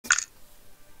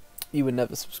You were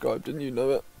never subscribed and you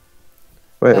know it.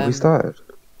 Wait, have we started?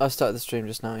 I started the stream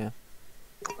just now, yeah.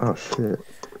 Oh shit.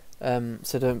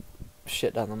 So don't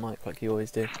shit down the mic like you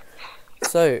always do.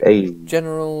 So, Hey.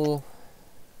 general...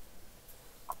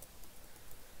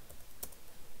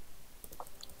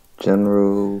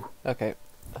 Okay.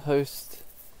 Host,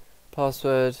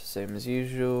 password, same as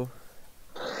usual.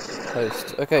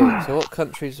 Host. Okay, so what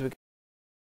countries are we...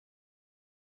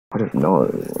 I don't know.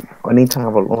 I need to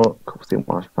have a look. See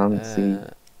my fancy.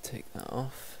 Take that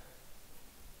off.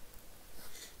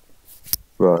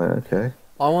 Right, okay.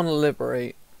 I want to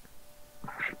liberate...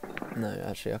 No,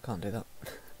 actually, I can't do that.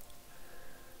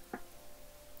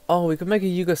 Oh, we could make a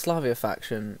Yugoslavia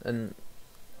faction and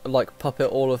like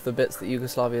puppet all of the bits that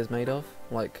Yugoslavia is made of,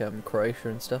 like Croatia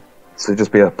and stuff. So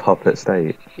just be a puppet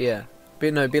state. Yeah,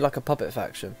 be like a puppet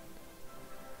faction.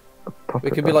 Puppet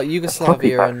We could be like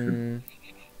Yugoslavia faction. and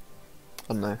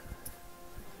I don't know.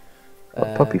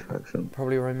 A puppy faction.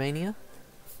 Probably Romania.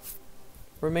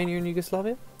 Romania and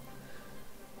Yugoslavia.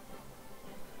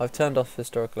 I've turned off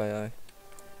historical AI.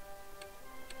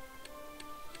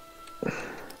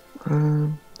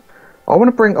 I want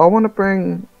to bring. I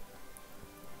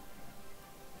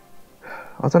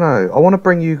don't know. I want to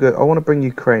bring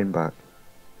Ukraine back.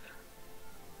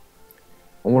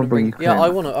 I want to bring Ukraine. Yeah, I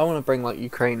want to bring like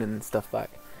Ukraine and stuff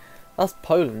back. That's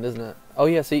Poland, isn't it? Oh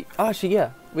yeah. See, actually,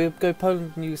 yeah, we go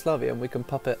Poland and Yugoslavia, and we can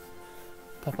puppet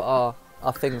our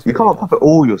things. You can't puppet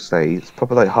all your states.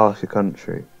 Puppet like half your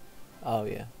country. Oh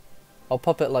yeah, I'll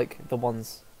puppet like the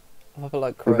ones. I'll puppet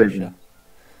like Croatia.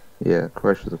 Yeah,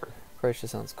 Croatia's okay. Croatia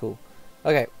sounds cool.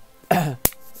 Okay,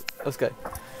 let's go.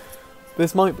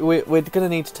 This might be, we're gonna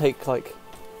need to take like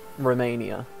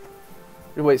Romania.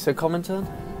 Wait, so common turn?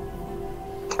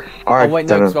 Oh wait,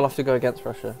 no, because we'll have to go against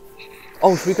Russia.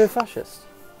 Oh, should we go fascist?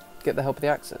 Get the help of the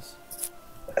Axis.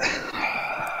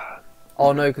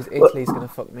 Oh no, because Italy's gonna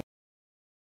fuck me.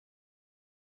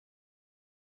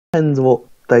 Depends what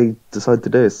they decide to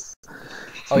do. It's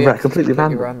completely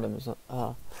random. Isn't it?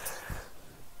 Ah.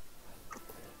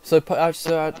 So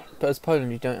as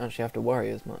Poland, you don't actually have to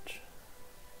worry as much.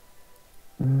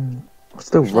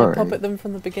 Still Should worry. I puppet them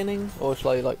from the beginning, or should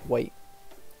I like wait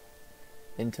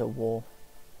until war?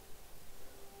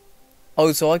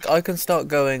 Oh, so I can start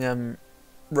going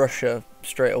Russia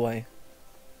straight away.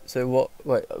 So what?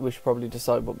 Wait, we should probably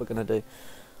decide what we're gonna do.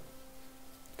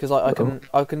 Because I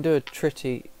can do a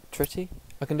treaty.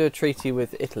 I can do a treaty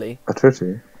with Italy. A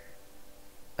treaty?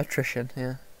 Attrition,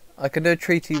 yeah. I can do a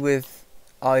treaty with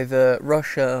either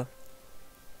Russia,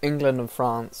 England and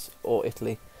France, or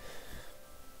Italy.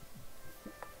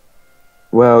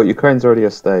 Well, Ukraine's already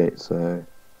a state, so...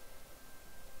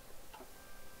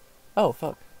 Oh,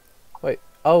 fuck. Wait.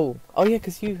 Oh yeah,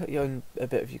 because you own a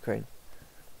bit of Ukraine.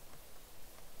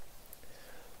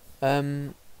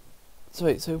 So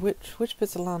wait, so which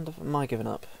bits of land am I giving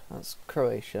up? That's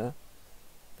Croatia.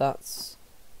 That's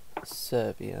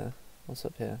Serbia. What's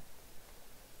up here?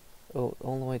 Oh,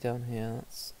 all the way down here.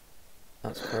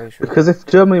 That's Croatia. Because if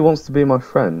Germany wants to be my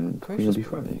friend, we can be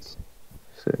friends.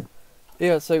 See.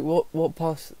 Yeah. So what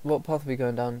path are we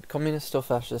going down? Communist or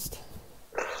fascist?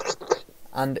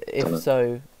 And if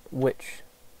so, which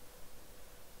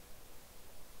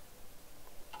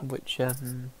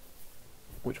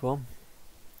one?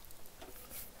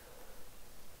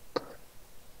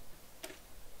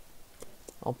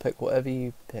 I'll pick whatever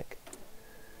you pick.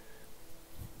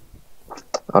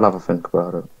 I'll have a think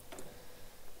about it.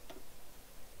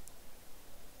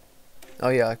 Oh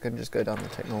yeah, I can just go down the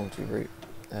technology route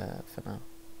for now.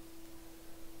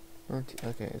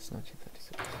 Okay, it's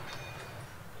 1936.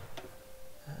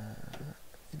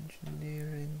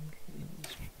 Engineering,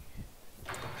 industry.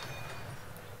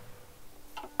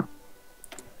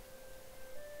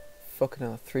 Fucking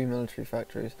hell, 3 military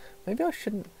factories. Maybe I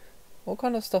shouldn't... What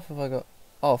kind of stuff have I got?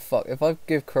 Oh fuck, if I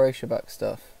give Croatia back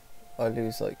stuff, I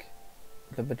lose like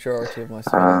the majority of my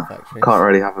civilian factories. Can't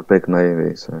really have a big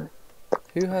navy, so...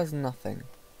 Who has nothing?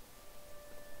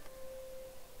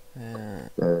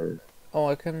 Oh,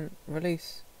 I can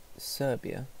release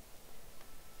Serbia,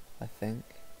 I think.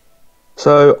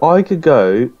 So I could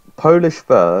go Polish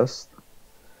first,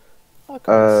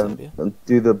 and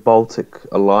do the Baltic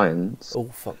Alliance. Oh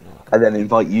fuck no! And then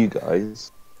invite you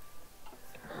guys.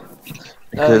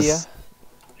 Because yeah.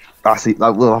 that's it.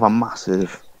 Like we'll have a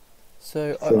massive.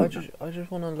 So I just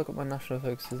want to look at my national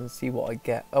focuses and see what I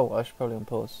get. Oh, I should probably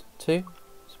unpause. 2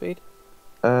 speed.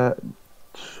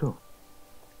 Sure.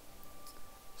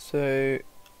 So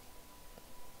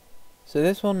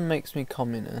this one makes me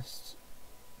communist.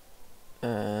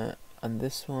 And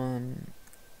this one,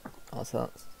 oh,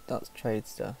 so that's trade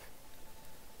stuff.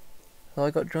 So I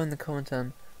got join the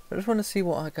Comintern. I just want to see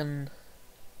what I can.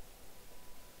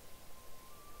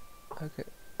 Okay.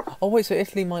 Oh wait, so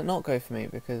Italy might not go for me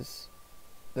because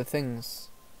the thing's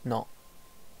not.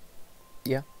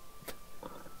 Yeah.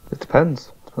 It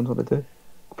depends. Depends what they do.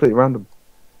 Completely random.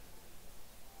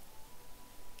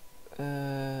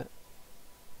 I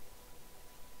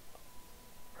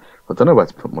don't know where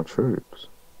to put my troops.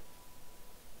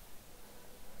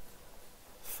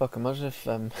 Fuck, imagine if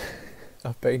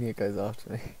Albania goes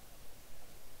after me.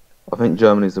 I think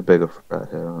Germany's a bigger threat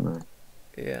here, aren't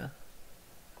they? Yeah.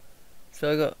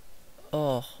 So I got.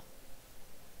 Oh.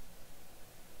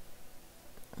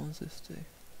 What does this do?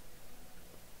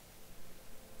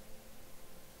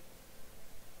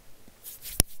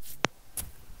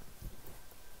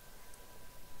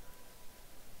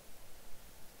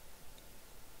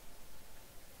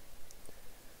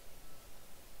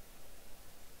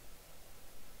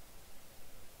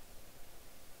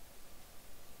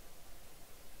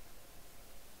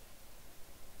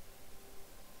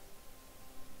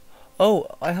 Oh,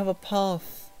 I have a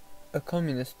path, a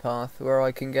communist path, where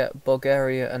I can get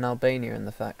Bulgaria and Albania in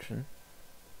the faction.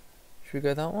 Should we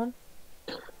go that one?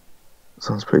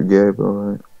 Sounds pretty gay, but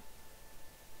alright.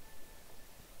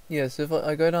 Yeah, so if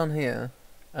I go down here,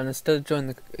 and instead of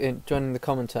joining the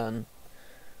Comintern,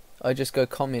 I just go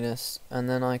communist, and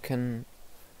then I can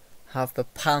have the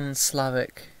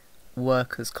Pan-Slavic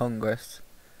Workers' Congress,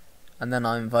 and then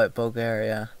I invite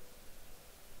Bulgaria,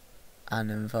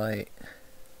 and invite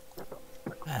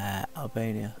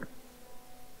Albania.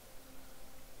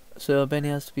 So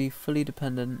Albania has to be fully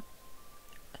dependent.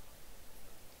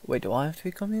 Wait, do I have to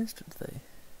be communist? Or do they?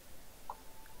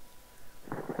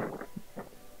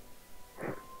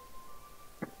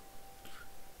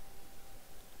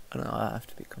 I don't know. I have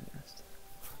to be communist.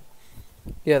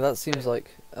 Yeah, that seems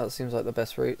like the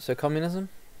best route. So communism.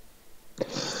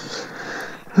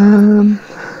 I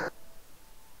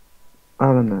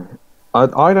don't know.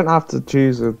 I don't have to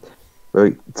choose for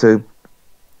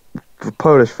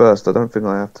Polish first. I don't think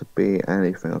I have to be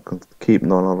anything. I can keep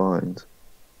non-aligned.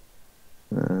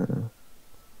 Oh,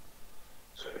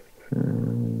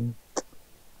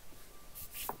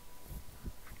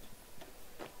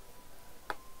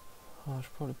 I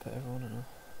should probably put everyone in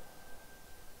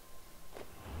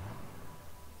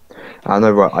I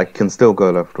know, right? I can still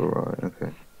go left or right.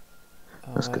 Okay,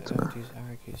 that's I good to have know. to use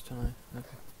arrow keys, don't I?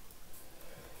 Okay.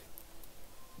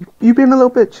 You being a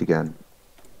little bitch again?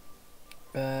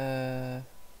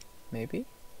 Maybe.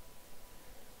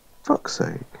 Fuck's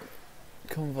sake.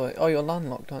 Convoy. Oh, you're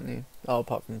landlocked, aren't you? Oh,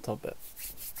 apart from the top bit.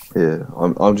 Yeah,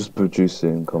 I'm just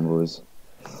producing convoys.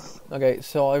 Okay,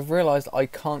 so I've realised I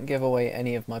can't give away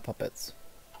any of my puppets.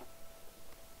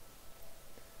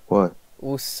 Why?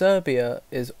 Well, Serbia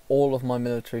is all of my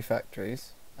military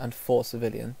factories and 4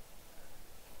 civilian.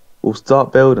 We'll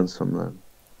start building some then.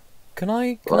 Can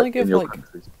I Like, give in your like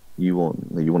countries you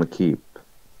want to keep.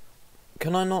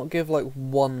 can I not give like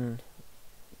one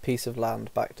piece of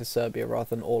land back to Serbia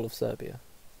rather than all of Serbia?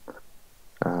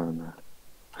 I don't know.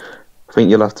 I think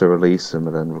you'll have to release them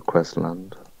and then request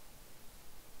land.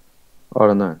 I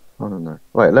don't know.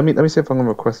 Wait, let me see if I can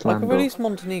request I land. can release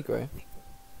Montenegro.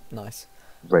 Nice.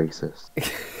 Racist.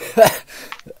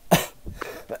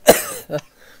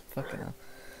 Fucking hell.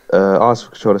 Ask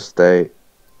for control of state.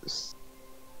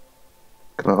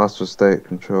 Can I ask for state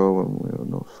control when we are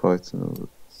not fighting over?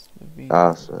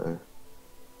 So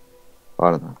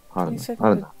I don't know.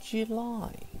 22nd of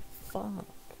July. Fuck.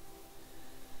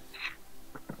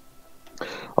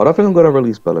 I don't think I'm gonna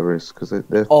release Belarus because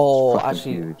they're fucking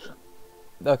actually, huge.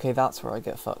 Okay, that's where I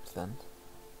get fucked then.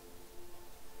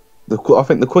 I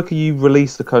think the quicker you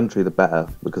release the country, the better,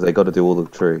 because they got to do all the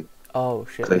tree. Oh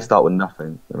shit. They start with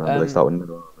nothing. Remember, they start with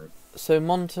no army. So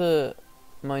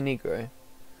Montenegro.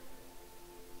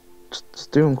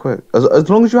 Just do them quick. As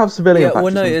long as you have civilian. Yeah,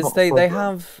 well, no, factions, it's they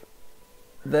have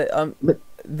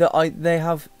they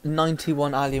have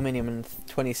 91 aluminium and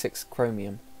 26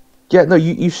 chromium. Yeah, no,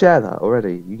 you share that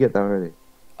already. You get that already.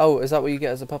 Oh, is that what you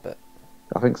get as a puppet?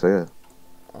 I think so, yeah.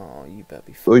 Oh, you better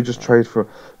be. Or you just trade for.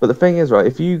 But the thing is, right?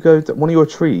 If you go to one of your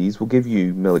trees, will give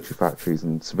you military factories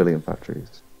and civilian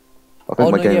factories. I think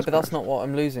Oh my no, game's yeah, but that's crashed. not what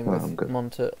I'm losing Oh, with I'm good.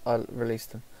 Monte. I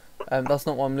released them. That's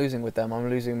not what I'm losing with them. I'm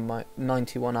losing my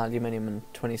 91 aluminium and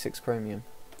 26 chromium.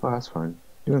 Oh, that's fine.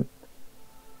 You'll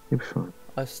be fine.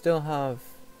 I still have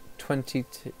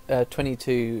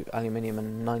 22 aluminium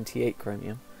and 98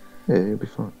 chromium. Yeah, you'll be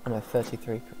fine. And a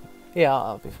 33. Yeah,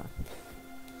 I'll be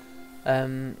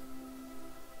fine.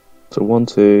 So 1,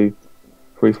 2,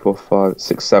 3, 4, 5,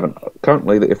 6, 7.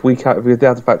 Currently, if we had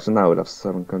a faction now, we'd have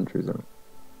 7 countries in it.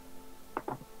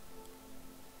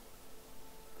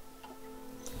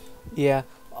 Yeah,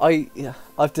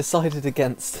 I've decided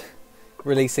against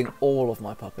releasing all of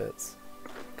my puppets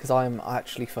because I'm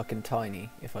actually fucking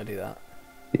tiny if I do that.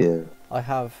 Yeah. I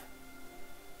have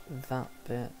that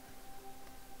bit.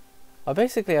 I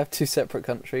basically have two separate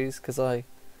countries because I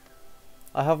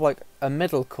have like a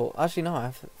middle core. Actually, no, I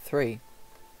have three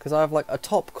because I have like a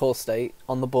top core state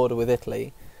on the border with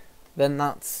Italy. Then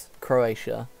that's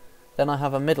Croatia. Then I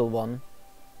have a middle one,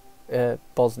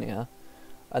 Bosnia,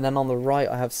 and then on the right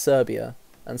I have Serbia.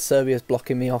 And Serbia's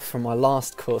blocking me off from my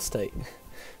last core state,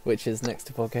 which is next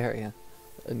to Bulgaria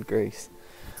and Greece.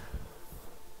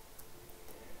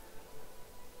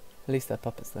 At least they're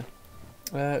puppets,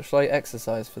 though. Shall I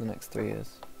exercise for the next 3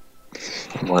 years?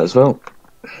 Might as well.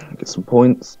 Get some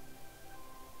points.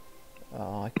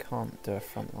 Oh, I can't do a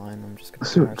front line. I'm just going to...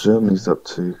 Let's see what Germany's up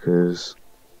to, because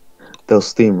they'll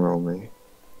steamroll me.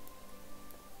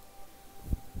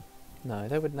 No,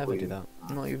 they would never do that.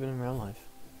 Not even in real life.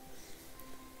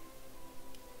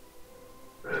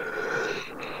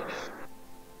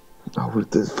 Oh,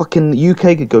 the fucking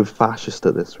UK could go fascist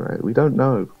at this rate. We don't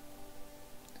know.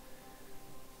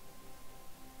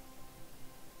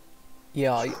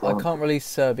 Yeah, I can't release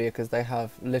Serbia because they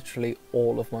have literally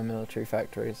all of my military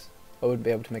factories. I wouldn't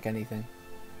be able to make anything.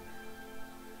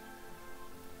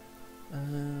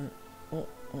 What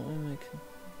am I making?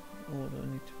 What do I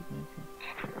need to be making?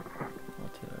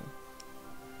 Artillery.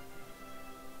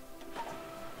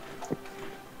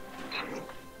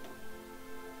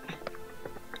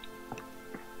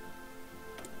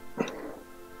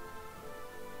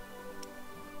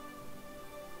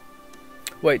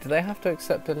 Wait, do they have to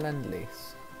accept a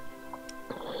lend-lease?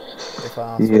 If I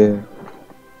ask Yeah, them?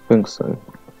 I think so.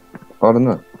 I don't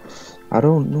know. I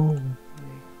don't know.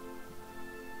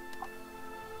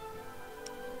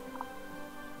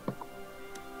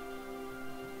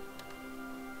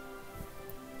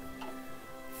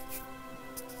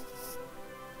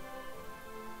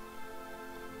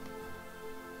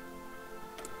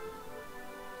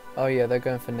 Oh yeah, they're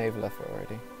going for naval effort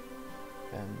already.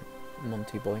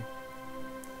 Monty boy.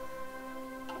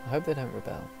 I hope they don't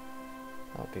rebel.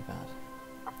 That would be bad.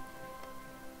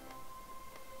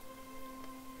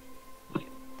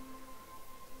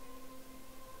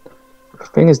 The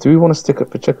thing is, do we want to stick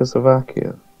up for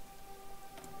Czechoslovakia?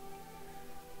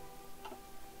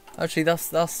 Actually,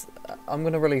 that's. I'm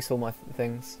gonna release all my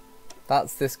things.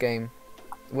 That's this game.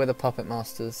 We're the Puppet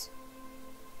Masters.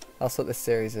 That's what this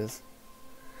series is.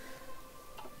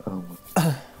 Oh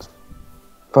my...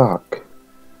 Fuck.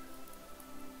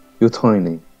 You're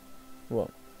tiny. What?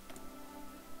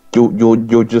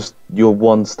 You're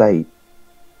one state.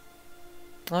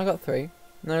 I got 3.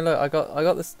 No, look, I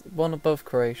got this one above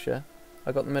Croatia.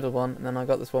 I got the middle one, and then I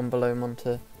got this one below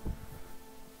Monte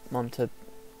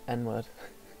N-word.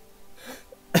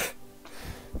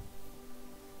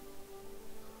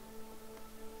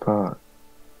 Fuck.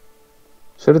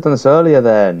 Should have done this earlier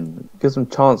then. Gives them a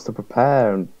chance to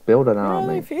prepare and build an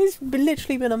army. It's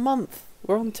literally been a month.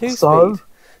 We're on 2 So? speed.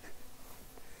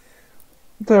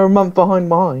 They're a month behind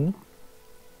mine.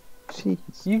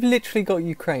 Jeez. You've literally got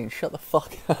Ukraine. Shut the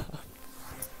fuck up.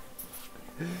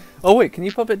 Oh wait, can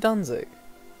you puppet Danzig?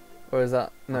 Or is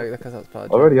that... No, because that's part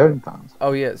of I already own that.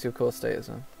 Oh yeah, it's your core state as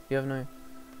well. You have no...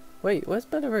 Wait, where's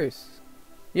Belarus?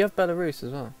 You have Belarus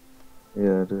as well.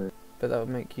 Yeah, I do. But that would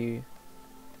make you...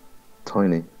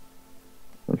 Tiny.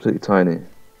 Absolutely tiny.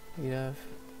 You have...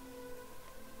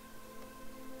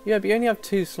 Yeah, but you only have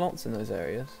 2 slots in those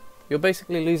areas. You're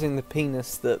basically losing the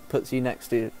penis that puts you next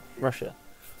to Russia.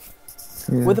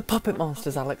 Yeah. We're the Puppet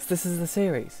Masters, Alex. This is the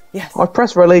series. Yes. I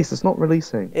pressed release. It's not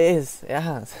releasing. It is. It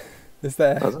has. It's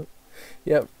there. Has it?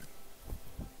 Yep.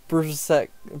 Bruzek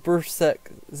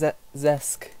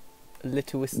Zesk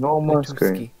Litwis. Not on my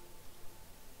screen.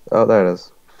 Oh, there it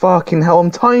is. Fucking hell,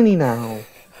 I'm tiny now.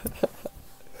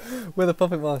 We're the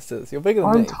Puppet Masters. You're bigger than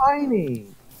I'm me. tiny.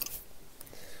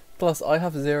 Plus, I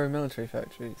have 0 military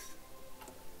factories.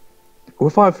 We're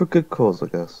fighting for a good cause, I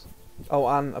guess. Oh,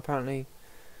 and apparently...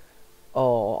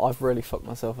 Oh, I've really fucked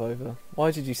myself over.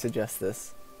 Why did you suggest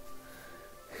this?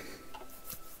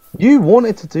 You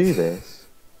wanted to do this.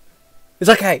 It's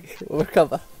okay. We'll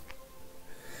recover.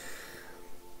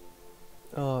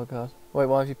 Oh, God. Wait,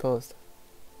 why have you paused?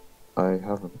 I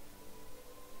haven't.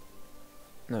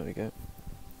 There we go.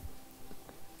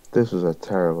 This was a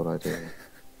terrible idea.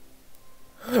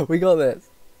 We got this.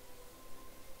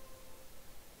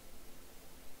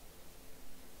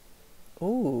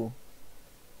 Ooh.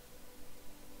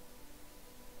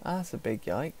 That's a big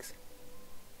yikes.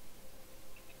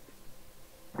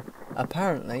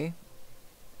 Apparently,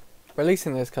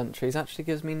 releasing those countries actually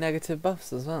gives me negative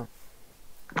buffs as well.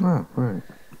 Oh, right.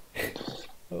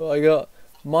 Oh, I got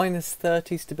minus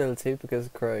 30 stability because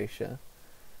of Croatia.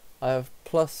 I have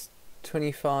plus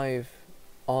 25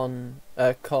 on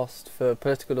cost for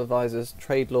political advisors,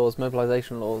 trade laws,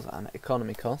 mobilisation laws, and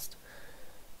economy cost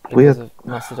because of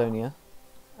Macedonia.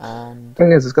 And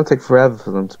thing is, it's gonna take forever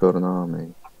for them to build an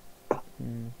army.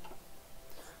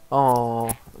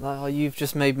 oh, you've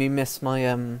just made me miss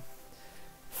my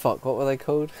fuck. What were they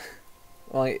called?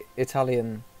 My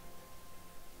Italian,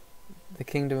 the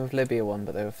Kingdom of Libya one,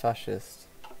 but they were fascist.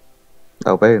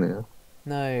 Albania,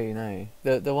 No,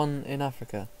 the one in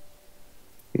Africa.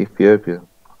 Ethiopia.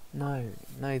 No,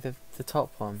 the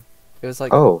top one. It was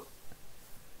like Oh.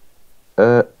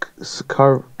 Karen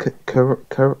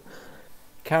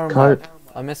Car- Webb.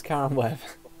 I miss Karen Webb.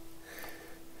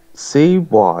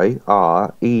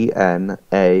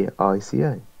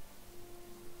 Cyrenaica.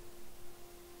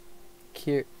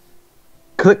 Cute.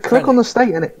 Click on the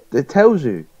state and it tells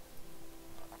you.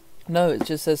 No, it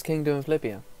just says Kingdom of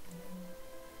Libya.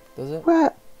 Does it?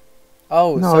 Where?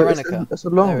 Oh, No, Cyrenaica. it's a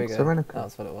long There we go. Cyrenaica.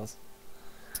 That's what it was.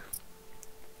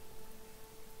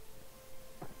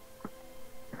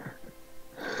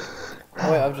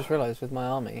 Oh wait, I've just realised with my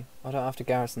army, I don't have to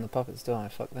garrison the puppets, do I?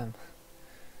 Fuck them.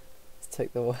 Let's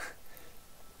take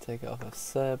it off of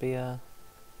Serbia.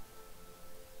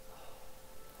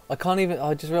 I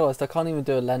just realised I can't even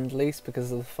do a lend-lease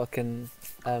because of the fucking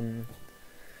I'll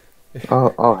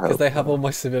help. because they have all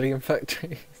my civilian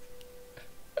factories.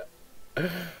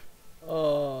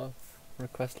 Oh,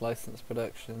 request license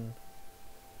production.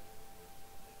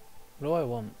 What do I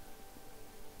want?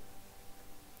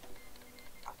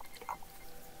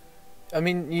 I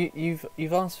mean,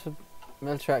 you've asked for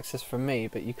military access from me,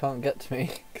 but you can't get to me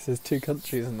because there's 2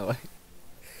 countries in the way.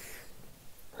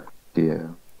 Yeah.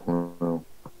 Well.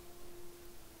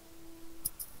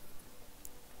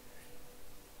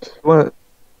 What?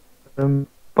 Bump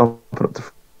it up to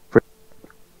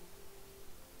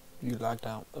You lagged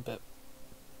out a bit.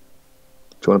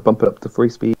 Do you want to bump it up to 3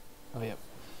 speed? Oh yeah.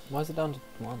 Why is it down to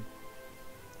 1?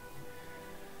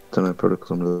 Don't know, probably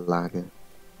because I'm lagging.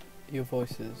 Your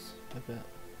voice is a bit.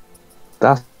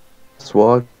 That's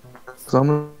why. Because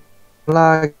I'm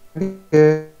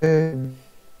lagging.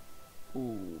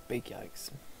 Ooh, big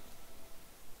yikes.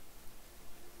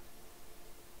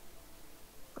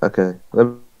 Okay, let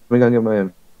me go and get my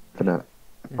internet.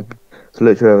 It's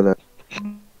literally over there.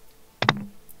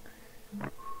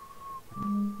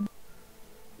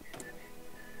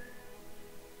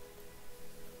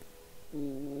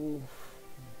 Ooh.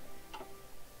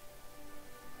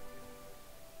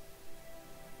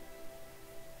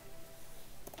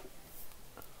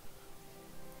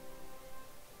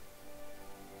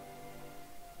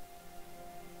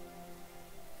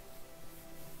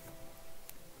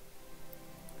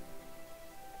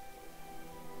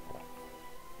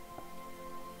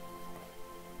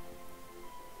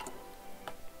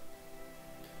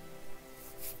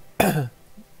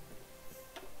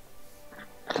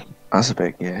 That's a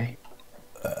bit gay.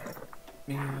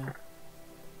 Yeah.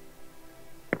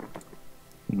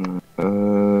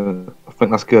 I think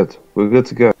that's good. We're good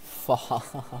to go.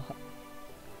 Fuck.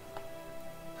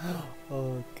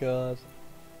 Oh god.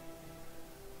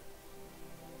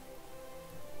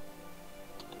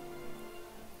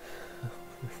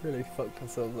 We've really fucked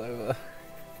ourselves over.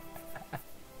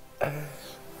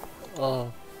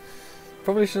 Oh.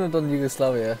 Probably shouldn't have done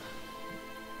Yugoslavia.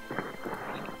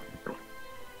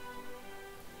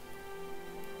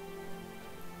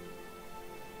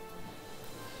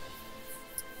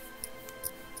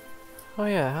 Oh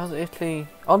yeah, how's Italy?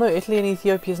 Oh no, Italy and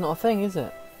Ethiopia is not a thing, is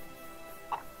it?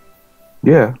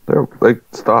 Yeah, they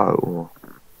start a war.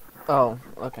 Oh,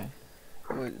 okay.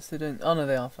 Wait, so they don't. Oh no,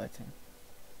 they are fighting.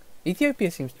 Ethiopia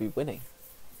seems to be winning.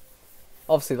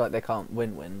 Obviously, like they can't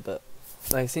win, but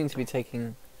they seem to be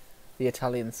taking the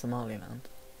Italian Somaliland.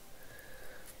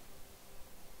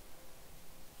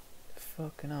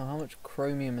 Fucking hell, how much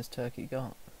chromium has Turkey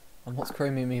got? And what's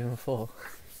chromium even for?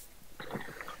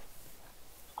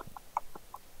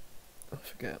 I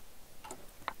forget.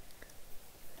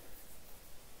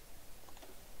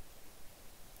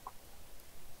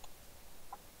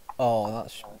 Oh,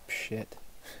 that's shit.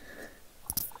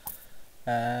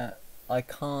 I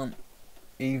can't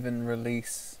even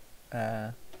release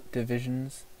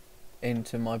divisions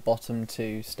into my bottom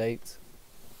 2 states.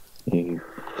 You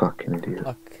fucking idiot.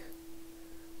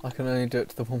 I can only do it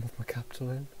to the one with my capital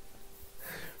in.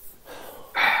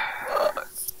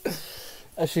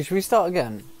 Actually, should we start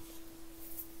again?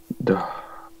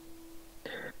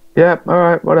 Yeah,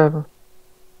 alright, whatever.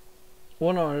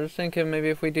 Well, no, I was just thinking maybe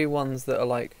if we do ones that are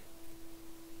like...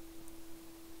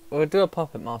 We'll do a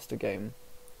Puppet Master game.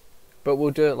 But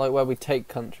we'll do it like where we take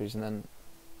countries and then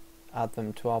add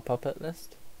them to our puppet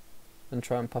list and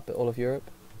try and puppet all of Europe.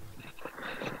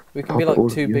 We can be Puppet all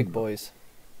like of two big Europe. boys.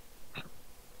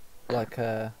 Like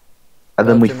And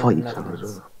then we Belgium fight and the each other as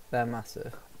Netherlands. well. They're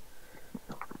massive.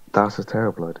 That's a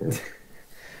terrible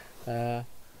idea.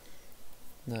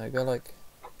 No, go like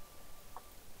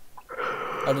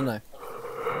I don't know,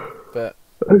 but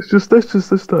Let's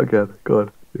start again. Go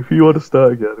on. If you want to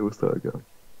start again, we'll start again.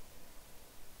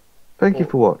 Thank you Or-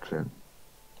 for watching.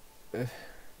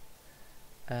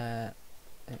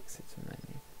 exit to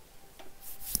menu.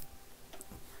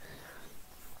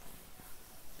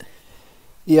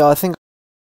 Yeah, I think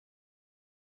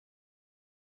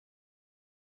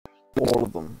all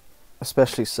of them,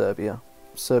 especially Serbia.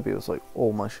 Serbia was like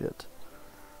all my shit.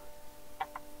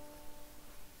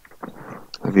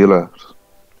 Have you left?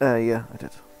 Yeah, I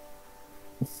did.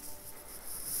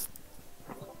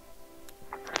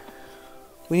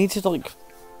 We need to like.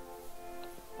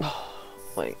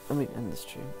 Wait, let me end this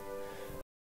stream.